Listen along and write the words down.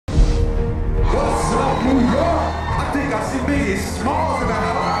think I see Biggie Smalls in the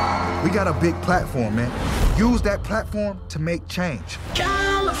house. We got a big platform, man. Use that platform to make change.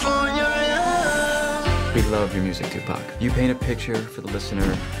 California. We love your music, Tupac. You paint a picture for the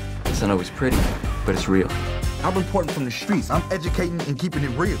listener. It's not always pretty, but it's real. I'm reporting from the streets. I'm educating and keeping it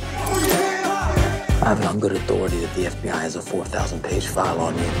real. I have it on good authority that the FBI has a 4,000-page file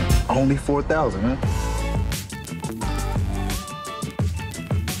on you. Only 4,000, man.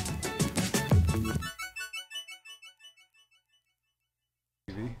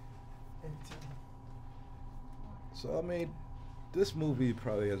 So, I mean, this movie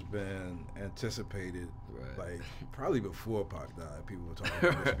probably has been anticipated, like, probably before Pac died. People were talking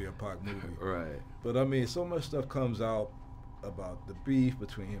about this to be a Pac movie. Right. But, I mean, so much stuff comes out about the beef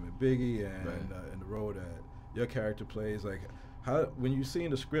between him and Biggie and the role that your character plays. Like, how, when you seen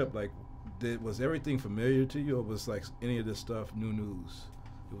the script, like, was everything familiar to you, or was, like, any of this stuff new news?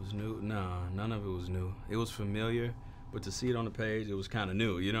 It was new. No, none of it was new. It was familiar. But to see it on the page, it was kind of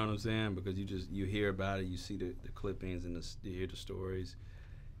new, you know what I'm saying? Because you hear about it, you see the clippings and you hear the stories.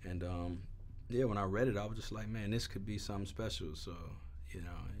 And yeah, when I read it, I was just like, man, this could be something special. So, you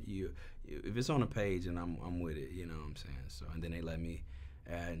know, if it's on the page and I'm with it, you know what I'm saying? So, and then they let me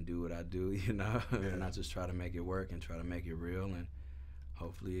add and do what I do, you know? Yeah. And I just try to make it work and try to make it real, and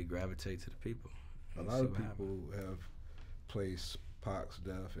hopefully it gravitates to the people. A lot of people have placed Pac's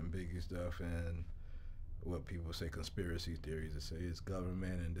death and Biggie's death and what people say conspiracy theories, that say it's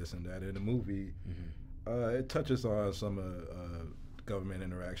government and this and that. In the movie, it touches on some government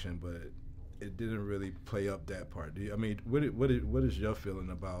interaction, but it didn't really play up that part. I mean, what is your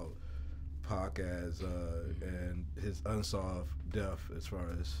feeling about Pac as and his unsolved death as far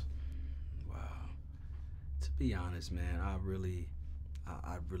as? Wow. To be honest, man, I really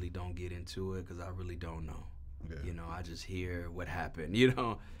don't get into it because I really don't know. Yeah. You know, I just hear what happened, you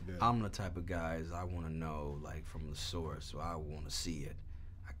know. Yeah. I'm the type of guys I want to know, like, from the source, so I want to see it.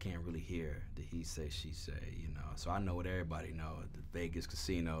 I can't really hear the he say, she say, you know. So I know what everybody know. The Vegas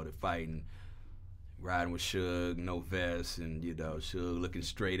casino, the fighting, riding with Suge, no vest, and, you know, Suge looking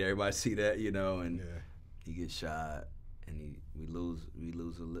straight. Everybody see that, you know, and he gets shot, and we lose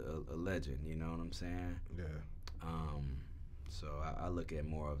a legend, you know what I'm saying? Yeah. So I look at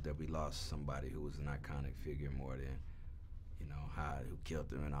more of that we lost somebody who was an iconic figure more than, you know, who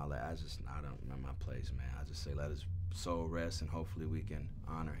killed him and all that. I don't know my place, man. I just say let his soul rest, and hopefully we can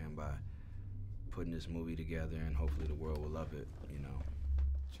honor him by putting this movie together, and hopefully the world will love it, you know.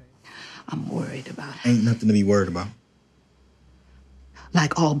 I'm worried about it. Ain't nothing to be worried about.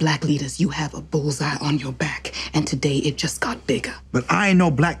 Like all black leaders, you have a bullseye on your back, and today it just got bigger. But I ain't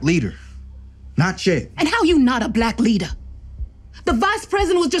no black leader. Not yet. And how you not a black leader? The vice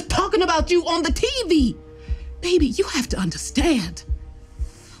president was just talking about you on the TV. Baby, you have to understand.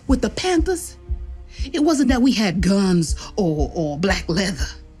 With the Panthers, it wasn't that we had guns or black leather.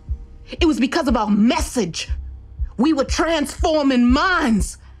 It was because of our message. We were transforming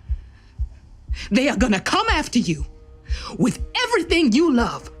minds. They are gonna come after you with everything you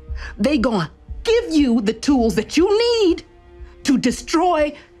love. They gonna give you the tools that you need to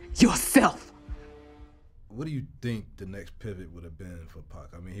destroy yourself. What do you think the next pivot would have been for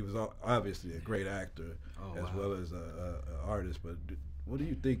Pac? I mean, he was obviously a great actor as well as an artist, but what do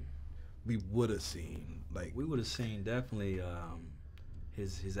you think we would have seen? Like, we would have seen definitely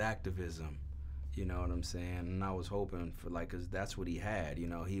his activism, you know what I'm saying? And I was hoping for, like, cause that's what he had, you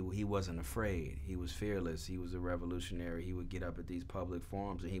know. He wasn't afraid. He was fearless. He was a revolutionary. He would get up at these public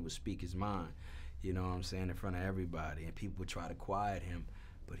forums and he would speak his mind, you know what I'm saying, in front of everybody, and people would try to quiet him.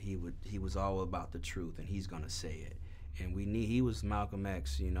 But he was all about the truth, and he's gonna say it. And he was Malcolm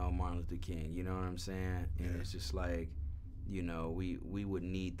X, you know, Martin Luther King, you know what I'm saying? Yeah. And it's just like, you know, we would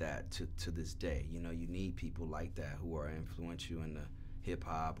need that to this day. You know, you need people like that who are influential in the hip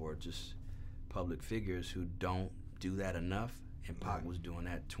hop or just public figures who don't do that enough. And Pac was doing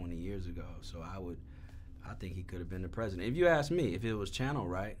that 20 years ago. So I think he could have been the president. If you ask me, if it was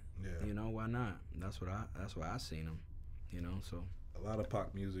channeled right, you know, why not? That's why I seen him, you know, so. A lot of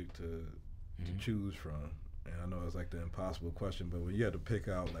Pac music to choose from, and I know it's like the impossible question, but when you had to pick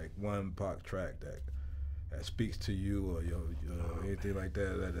out like one Pac track that speaks to you or anything like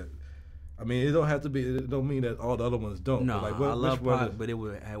that, I mean, it don't have to be. It don't mean that all the other ones don't. No, but like, I love Pac, but it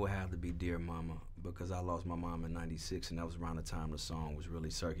would have to be "Dear Mama" because I lost my mom in '96, and that was around the time the song was really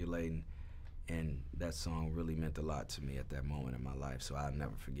circulating, and that song really meant a lot to me at that moment in my life. So I'll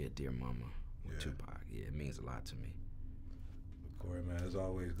never forget "Dear Mama" with Tupac. Yeah, it means a lot to me. Corey, man, it's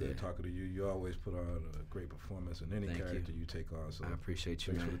always good talking to you. You always put on a great performance in any character you take on. So I appreciate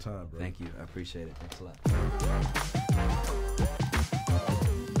you, thanks man. for the time, bro. Thank you. I appreciate it. Thanks a lot.